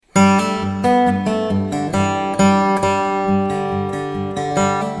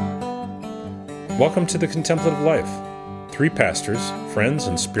Welcome to the Contemplative Life. Three pastors, friends,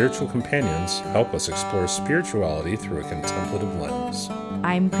 and spiritual companions help us explore spirituality through a contemplative lens.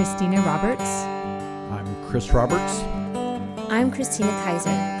 I'm Christina Roberts. I'm Chris Roberts. I'm Christina Kaiser.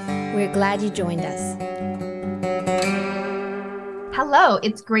 We're glad you joined us. Hello,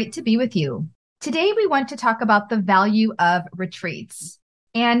 it's great to be with you. Today we want to talk about the value of retreats.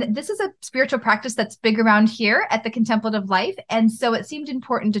 And this is a spiritual practice that's big around here at the Contemplative Life. And so it seemed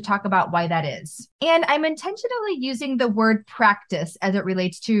important to talk about why that is. And I'm intentionally using the word practice as it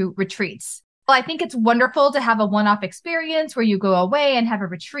relates to retreats. Well, I think it's wonderful to have a one-off experience where you go away and have a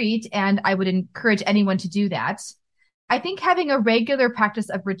retreat, and I would encourage anyone to do that. I think having a regular practice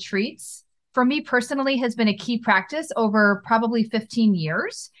of retreats, for me personally, has been a key practice over probably 15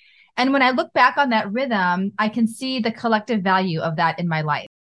 years. And when I look back on that rhythm, I can see the collective value of that in my life.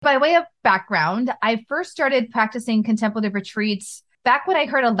 By way of background, I first started practicing contemplative retreats back when I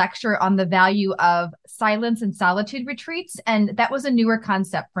heard a lecture on the value of silence and solitude retreats. And that was a newer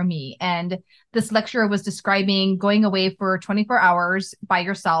concept for me. And this lecturer was describing going away for 24 hours by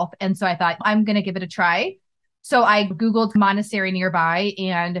yourself. And so I thought, I'm going to give it a try. So I Googled monastery nearby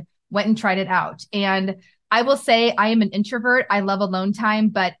and went and tried it out. And I will say I am an introvert. I love alone time,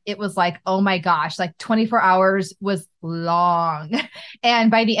 but it was like, oh my gosh, like 24 hours was long.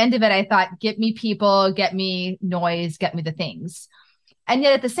 And by the end of it, I thought, get me people, get me noise, get me the things. And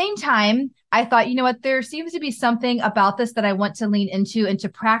yet at the same time, I thought, you know what, there seems to be something about this that I want to lean into and to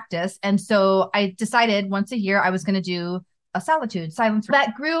practice. And so I decided once a year I was going to do a solitude, silence.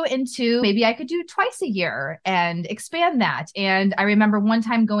 That grew into maybe I could do twice a year and expand that. And I remember one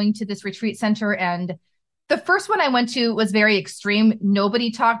time going to this retreat center, and the first one I went to was very extreme. Nobody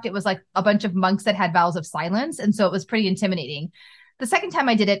talked. It was like a bunch of monks that had vows of silence. And so it was pretty intimidating. The second time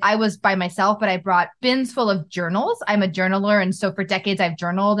I did it, I was by myself, but I brought bins full of journals. I'm a journaler. And so for decades I've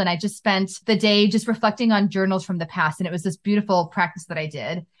journaled, and I just spent the day just reflecting on journals from the past. And it was this beautiful practice that I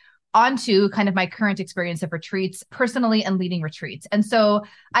did, onto kind of my current experience of retreats personally and leading retreats. And so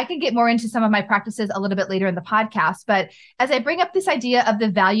I can get more into some of my practices a little bit later in the podcast. But as I bring up this idea of the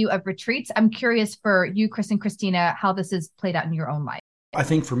value of retreats, I'm curious for you, Chris and Christina, how this is played out in your own life. I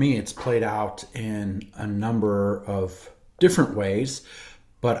think for me, it's played out in a number of different ways.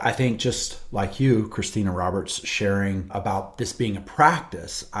 But I think just like you, Christina Roberts, sharing about this being a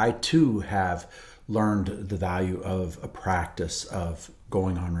practice, I too have learned the value of a practice of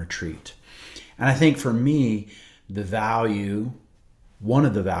going on retreat. And I think for me, one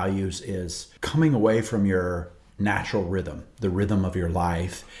of the values is coming away from your natural rhythm, the rhythm of your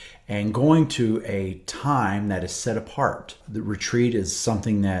life, and going to a time that is set apart. The retreat is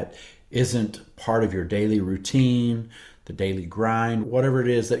something that isn't part of your daily routine, the daily grind, whatever it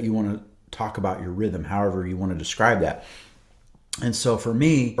is that you want to talk about your rhythm, however you want to describe that. And so for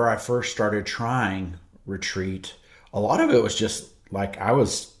me, where I first started trying retreat, a lot of it was just like I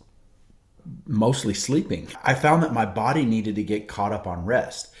was mostly sleeping. I found that my body needed to get caught up on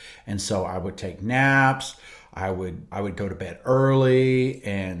rest. And so I would take naps. I would go to bed early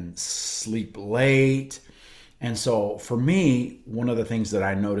and sleep late. And so for me, one of the things that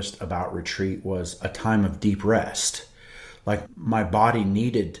I noticed about retreat was a time of deep rest. Like my body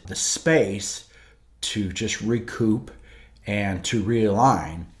needed the space to just recoup and to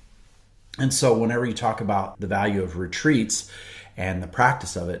realign. And so whenever you talk about the value of retreats and the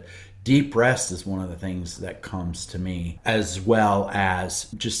practice of it, deep rest is one of the things that comes to me, as well as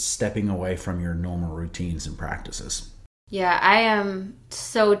just stepping away from your normal routines and practices. Yeah, I am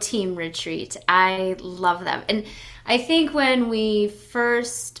so team retreat. I love them. And I think when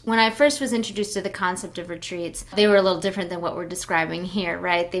I first was introduced to the concept of retreats, they were a little different than what we're describing here,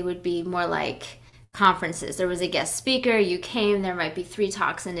 right? They would be more like conferences. There was a guest speaker, you came, there might be 3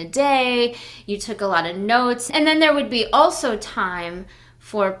 talks in a day, you took a lot of notes, and then there would be also time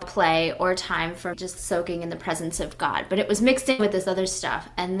for play or time for just soaking in the presence of God. But it was mixed in with this other stuff.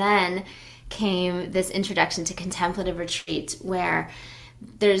 And then came this introduction to contemplative retreat where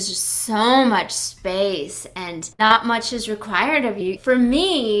there's just so much space and not much is required of you. For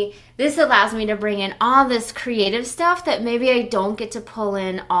me, this allows me to bring in all this creative stuff that maybe I don't get to pull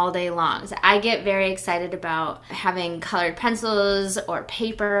in all day long. So I get very excited about having colored pencils or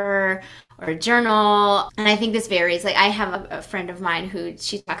paper or a journal. And I think this varies. Like I have a friend of mine who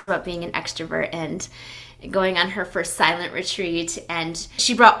she talks about being an extrovert and going on her first silent retreat, and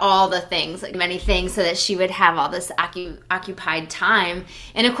she brought all the things, like many things, so that she would have all this occupied time.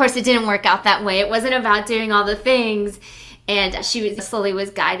 And of course it didn't work out that way. It wasn't about doing all the things. And she slowly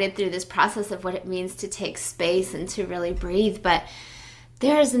was guided through this process of what it means to take space and to really breathe. But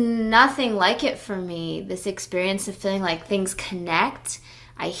there's nothing like it for me, this experience of feeling like things connect.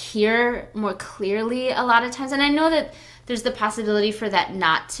 I hear more clearly a lot of times. And I know that there's the possibility for that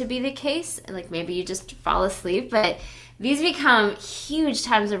not to be the case. Like maybe you just fall asleep, but these become huge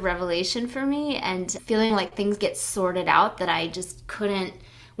times of revelation for me and feeling like things get sorted out that I just couldn't,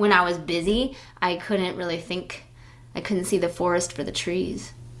 when I was busy, I couldn't really think, I couldn't see the forest for the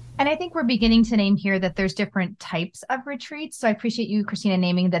trees. And I think we're beginning to name here that there's different types of retreats. So I appreciate you, Christina,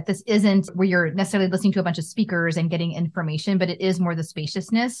 naming that this isn't where you're necessarily listening to a bunch of speakers and getting information, but it is more the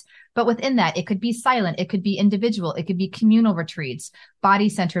spaciousness. But within that, it could be silent, it could be individual, it could be communal retreats,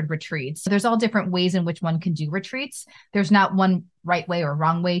 body-centered retreats. So there's all different ways in which one can do retreats. There's not one right way or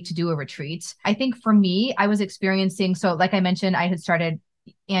wrong way to do a retreat. I think for me, I was experiencing, so like I mentioned, I had started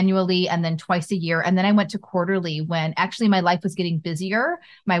annually and then twice a year. And then I went to quarterly when actually my life was getting busier.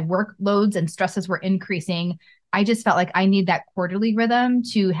 My workloads and stresses were increasing. I just felt like I need that quarterly rhythm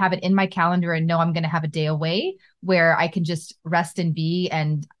to have it in my calendar and know I'm going to have a day away where I can just rest and be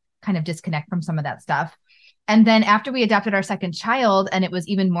and kind of disconnect from some of that stuff. And then after we adopted our second child and it was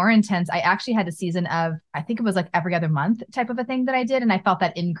even more intense, I actually had a season of, I think it was like every other month type of a thing that I did. And I felt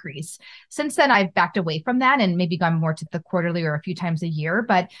that increase. Since then, I've backed away from that and maybe gone more to the quarterly or a few times a year.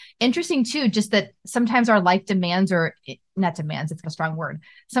 But interesting too, just that sometimes our life demands, or not demands, it's a strong word.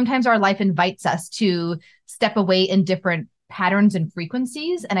 Sometimes our life invites us to step away in different patterns and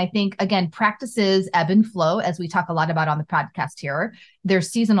frequencies. And I think, again, practices ebb and flow, as we talk a lot about on the podcast here. There's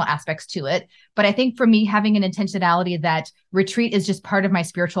seasonal aspects to it. But I think for me, having an intentionality that retreat is just part of my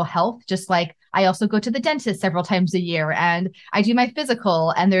spiritual health, just like I also go to the dentist several times a year and I do my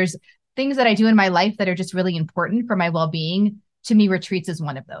physical, and there's things that I do in my life that are just really important for my well-being. To me, retreats is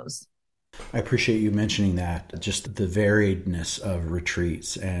one of those. I appreciate you mentioning that, just the variedness of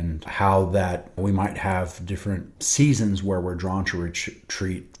retreats and how that we might have different seasons where we're drawn to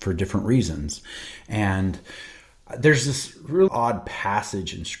retreat for different reasons. And there's this real odd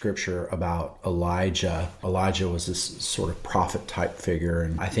passage in scripture about Elijah. Elijah was this sort of prophet type figure,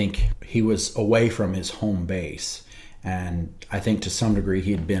 and I think he was away from his home base. And I think to some degree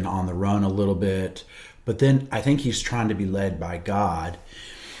he had been on the run a little bit, but then I think he's trying to be led by God.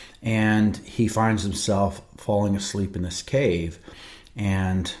 And he finds himself falling asleep in this cave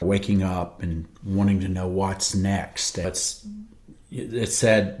and waking up and wanting to know what's next. It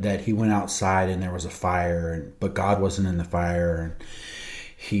said that he went outside and there was a fire, but God wasn't in the fire.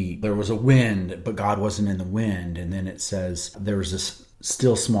 And there was a wind, but God wasn't in the wind. And then it says there was this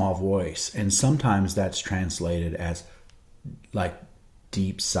still small voice. And sometimes that's translated as like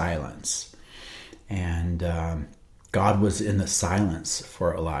deep silence. And God was in the silence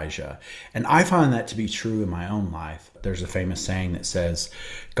for Elijah. And I find that to be true in my own life. There's a famous saying that says,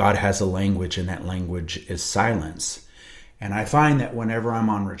 God has a language and that language is silence. And I find that whenever I'm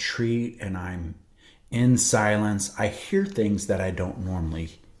on retreat and I'm in silence, I hear things that I don't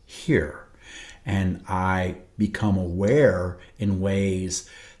normally hear. And I become aware in ways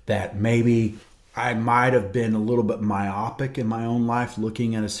that maybe I might have been a little bit myopic in my own life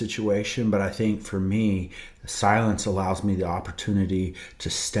looking at a situation, but I think for me, silence allows me the opportunity to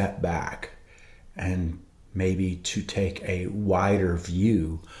step back and maybe to take a wider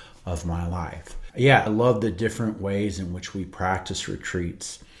view of my life. Yeah, I love the different ways in which we practice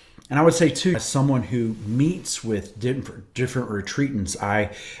retreats. And I would say too, as someone who meets with different retreatants,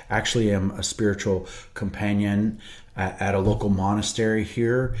 I actually am a spiritual companion at a local monastery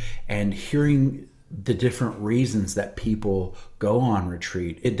here, and hearing the different reasons that people go on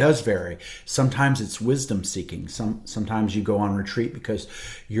retreat. It does vary. Sometimes it's wisdom seeking. Sometimes you go on retreat because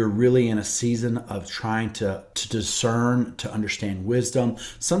you're really in a season of trying to discern, to understand wisdom.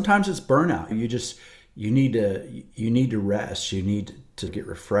 Sometimes it's burnout. You need to rest. You need to get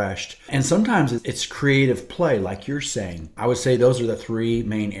refreshed. And sometimes it's creative play, like you're saying. I would say those are the three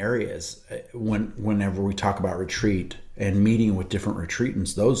main areas whenever we talk about retreat and meeting with different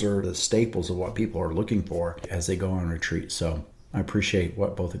retreatants. Those are the staples of what people are looking for as they go on retreat. So I appreciate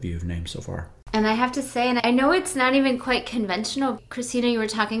what both of you have named so far. And I have to say, and I know it's not even quite conventional, Christina, you were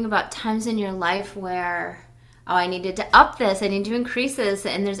talking about times in your life where, I needed to up this, I need to increase this,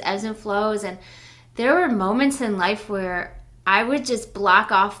 and there's ebbs and flows. And there were moments in life where I would just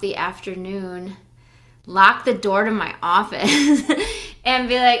block off the afternoon, lock the door to my office, and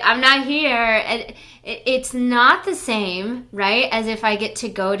be like, I'm not here. And it's not the same, right, as if I get to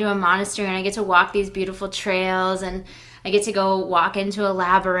go to a monastery and I get to walk these beautiful trails and I get to go walk into a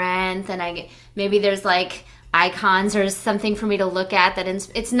labyrinth and maybe there's like icons or something for me to look at.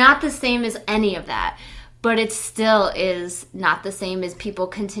 It's not the same as any of that. But it still is not the same as people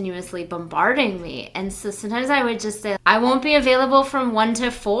continuously bombarding me. And so sometimes I would just say, I won't be available from 1 to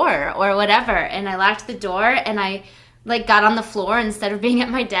 4 or whatever. And I locked the door and I like got on the floor instead of being at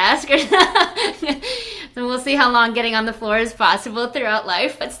my desk. So we'll see how long getting on the floor is possible throughout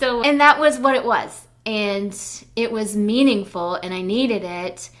life. But still, and that was what it was. And it was meaningful and I needed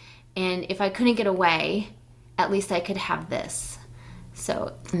it. And if I couldn't get away, at least I could have this.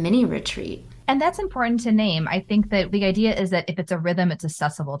 So mini retreat. And that's important to name. I think that the idea is that if it's a rhythm, it's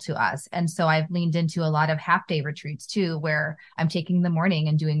accessible to us. And so I've leaned into a lot of half-day retreats too, where I'm taking the morning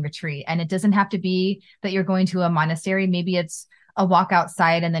and doing retreat. And it doesn't have to be that you're going to a monastery. Maybe it's a walk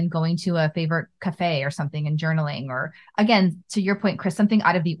outside and then going to a favorite cafe or something and journaling. Or again, to your point, Chris, something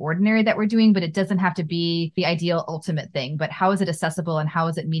out of the ordinary that we're doing, but it doesn't have to be the ideal ultimate thing. But how is it accessible and how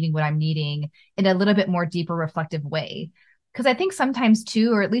is it meeting what I'm needing in a little bit more deeper, reflective way? Because I think sometimes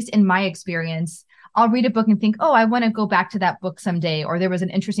too, or at least in my experience, I'll read a book and think, oh, I want to go back to that book someday, or there was an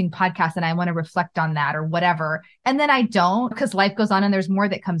interesting podcast and I want to reflect on that or whatever. And then I don't, because life goes on and there's more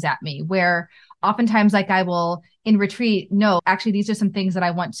that comes at me, where oftentimes like I will in retreat, no, actually, these are some things that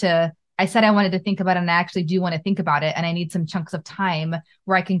I said I wanted to think about, and I actually do want to think about it. And I need some chunks of time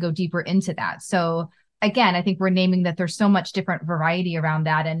where I can go deeper into that. So again, I think we're naming that there's so much different variety around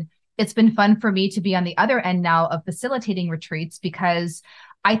that. And it's been fun for me to be on the other end now of facilitating retreats, because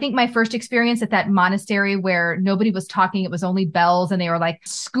I think my first experience at that monastery where nobody was talking, it was only bells and they were like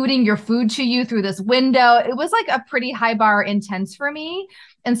scooting your food to you through this window. It was like a pretty high bar intense for me.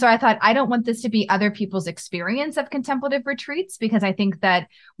 And so I thought, I don't want this to be other people's experience of contemplative retreats, because I think that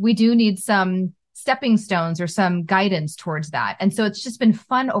we do need some stepping stones or some guidance towards that. And so it's just been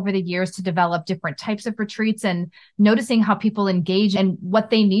fun over the years to develop different types of retreats and noticing how people engage and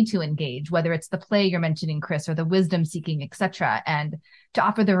what they need to engage, whether it's the play you're mentioning, Chris, or the wisdom seeking, etc. And to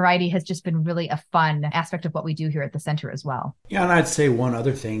offer the variety has just been really a fun aspect of what we do here at the center as well. Yeah, and I'd say one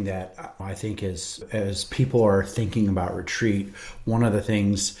other thing that I think is, as people are thinking about retreat, one of the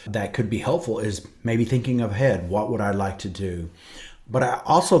things that could be helpful is maybe thinking ahead, what would I like to do? But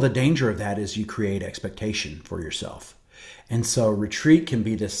also the danger of that is you create expectation for yourself. And so retreat can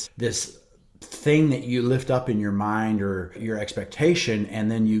be this thing that you lift up in your mind or your expectation,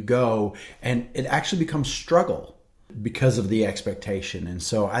 and then you go and it actually becomes struggle because of the expectation. And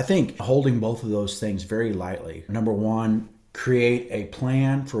so I think holding both of those things very lightly. Number one, create a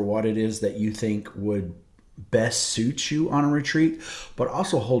plan for what it is that you think would best suits you on a retreat, but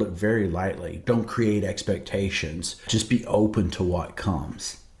also hold it very lightly. Don't create expectations. Just be open to what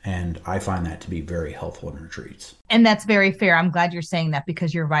comes. And I find that to be very helpful in retreats. And that's very fair. I'm glad you're saying that,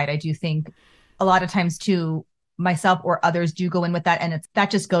 because you're right. I do think a lot of times too, myself or others do go in with that, and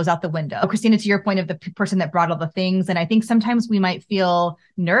that just goes out the window. Christina, to your point of the person that brought all the things, and I think sometimes we might feel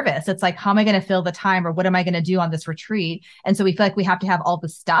nervous. It's like, how am I going to fill the time, or what am I going to do on this retreat? And so we feel like we have to have all the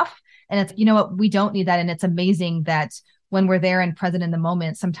stuff. And it's, you know what, we don't need that. And it's amazing that when we're there and present in the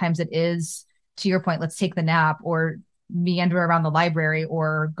moment, sometimes it is, to your point, let's take the nap or meander around the library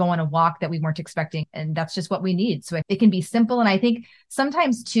or go on a walk that we weren't expecting. And that's just what we need. So it can be simple. And I think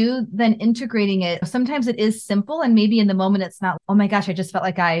sometimes too, then integrating it, sometimes it is simple. And maybe in the moment, it's not, oh my gosh, I just felt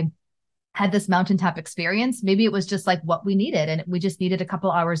like I had this mountaintop experience. Maybe it was just like what we needed. And we just needed a couple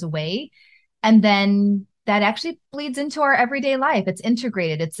hours away. And then that actually bleeds into our everyday life. It's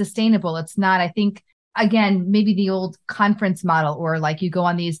integrated, it's sustainable. It's not, I think, again, maybe the old conference model, or like you go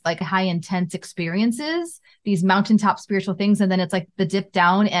on these like high intense experiences, these mountaintop spiritual things. And then it's like the dip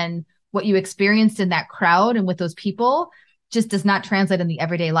down, and what you experienced in that crowd and with those people just does not translate in the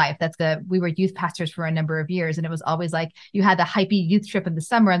everyday life. We were youth pastors for a number of years. And it was always like you had the hypey youth trip in the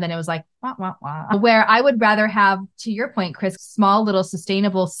summer. And then it was like, wah, wah, wah. Where I would rather have, to your point, Chris, small, little,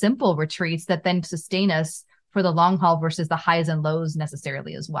 sustainable, simple retreats that then sustain us for the long haul versus the highs and lows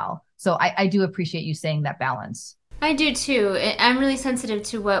necessarily as well. So I do appreciate you saying that balance. I do too. I'm really sensitive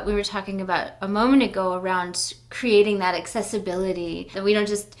to what we were talking about a moment ago around creating that accessibility, that we don't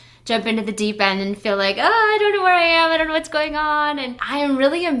just jump into the deep end and feel like, oh, I don't know where I am, I don't know what's going on. And I am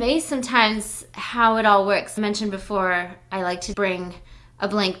really amazed sometimes how it all works. I mentioned before, I like to bring a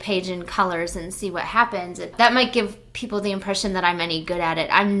blank page in colors and see what happens. That might give people the impression that I'm any good at it.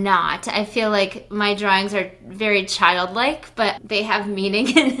 I'm not. I feel like my drawings are very childlike, but they have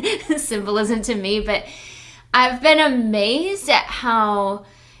meaning and symbolism to me. But I've been amazed at how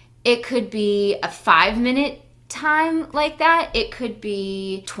it could be a 5-minute time like that. It could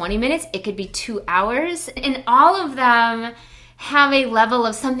be 20 minutes. It could be 2 hours. And all of them have a level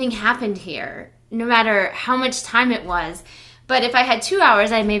of something happened here, no matter how much time it was. But if I had 2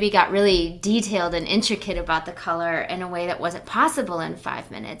 hours, I maybe got really detailed and intricate about the color in a way that wasn't possible in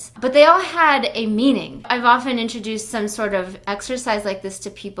 5 minutes. But they all had a meaning. I've often introduced some sort of exercise like this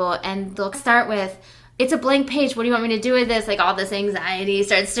to people, and they'll start with it's a blank page. What do you want me to do with this? Like all this anxiety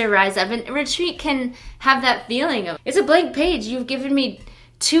starts to rise up. And retreat can have that feeling of, it's a blank page. You've given me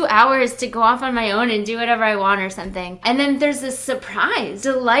 2 hours to go off on my own and do whatever I want or something. And then there's this surprise,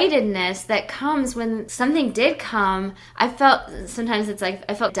 delightedness that comes when something did come. I felt, sometimes it's like,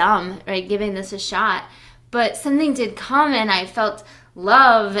 I felt dumb, right, giving this a shot. But something did come and I felt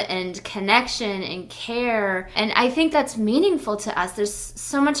love and connection and care. And I think that's meaningful to us. There's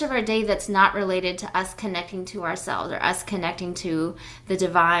so much of our day that's not related to us connecting to ourselves or us connecting to the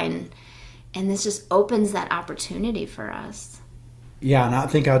divine. And this just opens that opportunity for us. Yeah, and I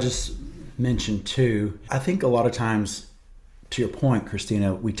think I'll just mention too, I think a lot of times, to your point,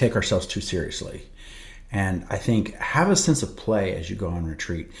 Christina, we take ourselves too seriously. And I think have a sense of play as you go on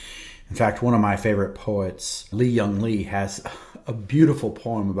retreat. In fact, one of my favorite poets, Lee Young Lee, has a beautiful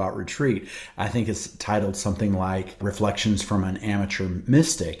poem about retreat. I think it's titled something like Reflections from an Amateur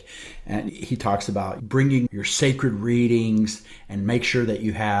Mystic. And he talks about bringing your sacred readings and make sure that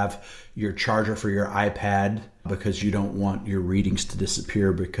you have your charger for your iPad, because you don't want your readings to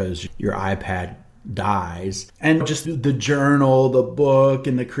disappear because your iPad dies. And just the journal, the book,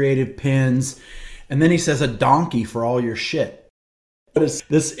 and the creative pens. And then he says a donkey for all your shit. But it's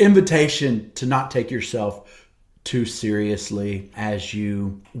this invitation to not take yourself too seriously as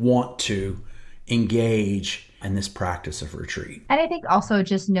you want to engage in this practice of retreat. And I think also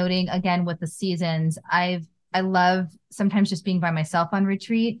just noting again with the seasons, I love sometimes just being by myself on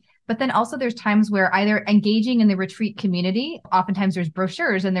retreat. But then also there's times where either engaging in the retreat community, oftentimes there's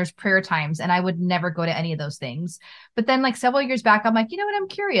brochures and there's prayer times, and I would never go to any of those things. But then like several years back, I'm like, you know what, I'm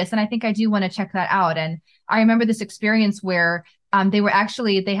curious. And I think I do want to check that out. And I remember this experience where they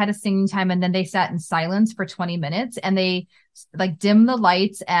had a singing time and then they sat in silence for 20 minutes and they like dimmed the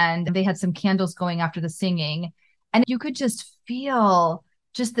lights and they had some candles going after the singing. And you could just feel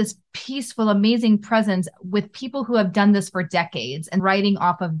just this peaceful, amazing presence with people who have done this for decades and writing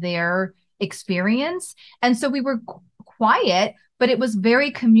off of their experience. And so we were quiet, but it was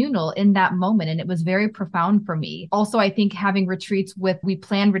very communal in that moment. And it was very profound for me. Also, I think having we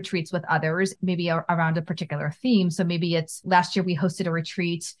plan retreats with others, maybe around a particular theme. So maybe it's last year we hosted a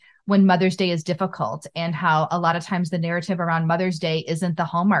retreat when Mother's Day is difficult, and how a lot of times the narrative around Mother's Day isn't the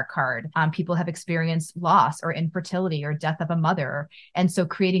Hallmark card. People have experienced loss or infertility or death of a mother. And so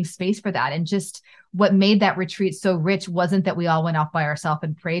creating space for that. And just what made that retreat so rich wasn't that we all went off by ourselves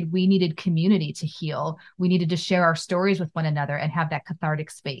and prayed. We needed community to heal. We needed to share our stories with one another and have that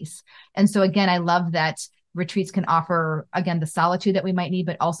cathartic space. And so again, I love that retreats can offer, again, the solitude that we might need,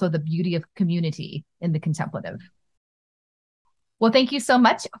 but also the beauty of community in the contemplative. Well, thank you so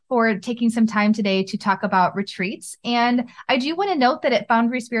much for taking some time today to talk about retreats. And I do want to note that at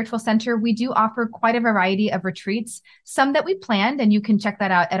Foundry Spiritual Center, we do offer quite a variety of retreats, some that we planned, and you can check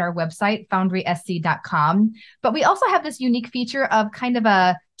that out at our website, foundrysc.com. But we also have this unique feature of kind of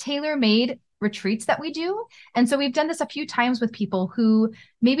a tailor-made retreats that we do. And so we've done this a few times with people who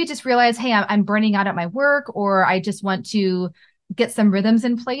maybe just realize, hey, I'm burning out at my work, or I just want to get some rhythms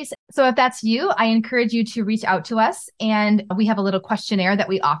in place. So if that's you, I encourage you to reach out to us. And we have a little questionnaire that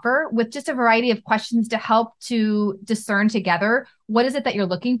we offer with just a variety of questions to help to discern together what is it that you're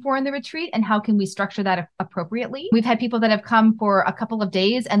looking for in the retreat and how can we structure that appropriately. We've had people that have come for a couple of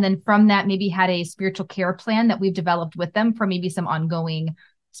days and then from that maybe had a spiritual care plan that we've developed with them for maybe some ongoing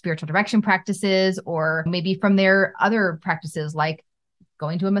spiritual direction practices, or maybe from their other practices like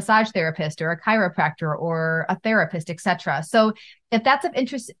going to a massage therapist or a chiropractor or a therapist, etc. So if that's of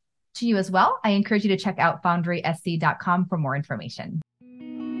interest to you as well, I encourage you to check out foundrysc.com for more information.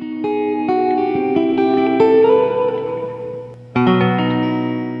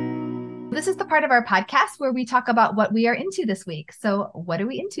 This is the part of our podcast where we talk about what we are into this week. So what are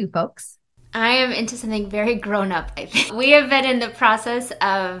we into, folks? I am into something very grown up, I think. We have been in the process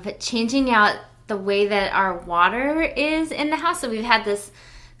of changing out the way that our water is in the house. So we've had this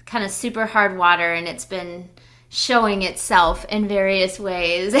kind of super hard water and it's been showing itself in various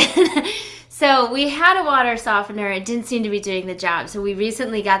ways. So we had a water softener. It didn't seem to be doing the job. So we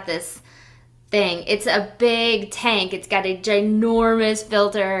recently got this thing. It's a big tank. It's got a ginormous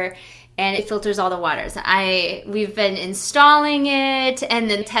filter and it filters all the waters. We've been installing it and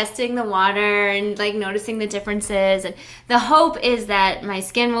then testing the water and like noticing the differences. And the hope is that my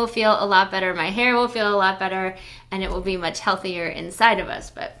skin will feel a lot better, my hair will feel a lot better, and it will be much healthier inside of us.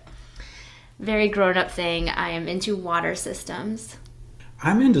 But very grown-up thing. I am into water systems.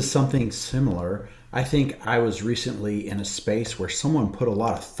 I'm into something similar. I think I was recently in a space where someone put a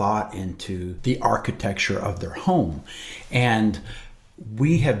lot of thought into the architecture of their home. And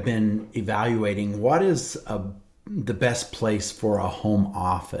we have been evaluating what is a the best place for a home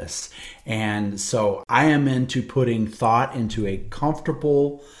office. And so I am into putting thought into a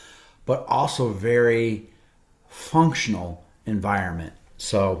comfortable but also very functional environment.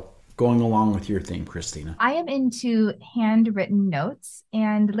 So going along with your theme, Christina. I am into handwritten notes,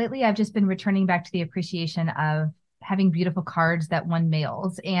 and lately I've just been returning back to the appreciation of having beautiful cards that one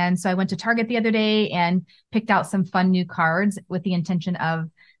mails. And so I went to Target the other day and picked out some fun new cards with the intention of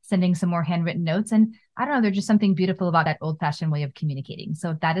sending some more handwritten notes. And I don't know, there's just something beautiful about that old-fashioned way of communicating.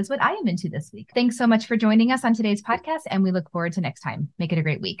 So that is what I am into this week. Thanks so much for joining us on today's podcast, and we look forward to next time. Make it a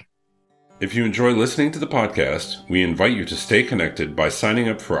great week. If you enjoy listening to the podcast, we invite you to stay connected by signing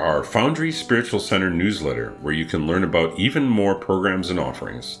up for our Foundry Spiritual Center newsletter, where you can learn about even more programs and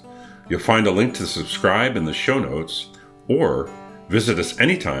offerings. You'll find a link to subscribe in the show notes, or visit us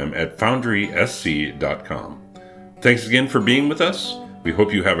anytime at foundrysc.com. Thanks again for being with us. We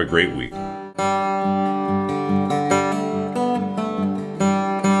hope you have a great week.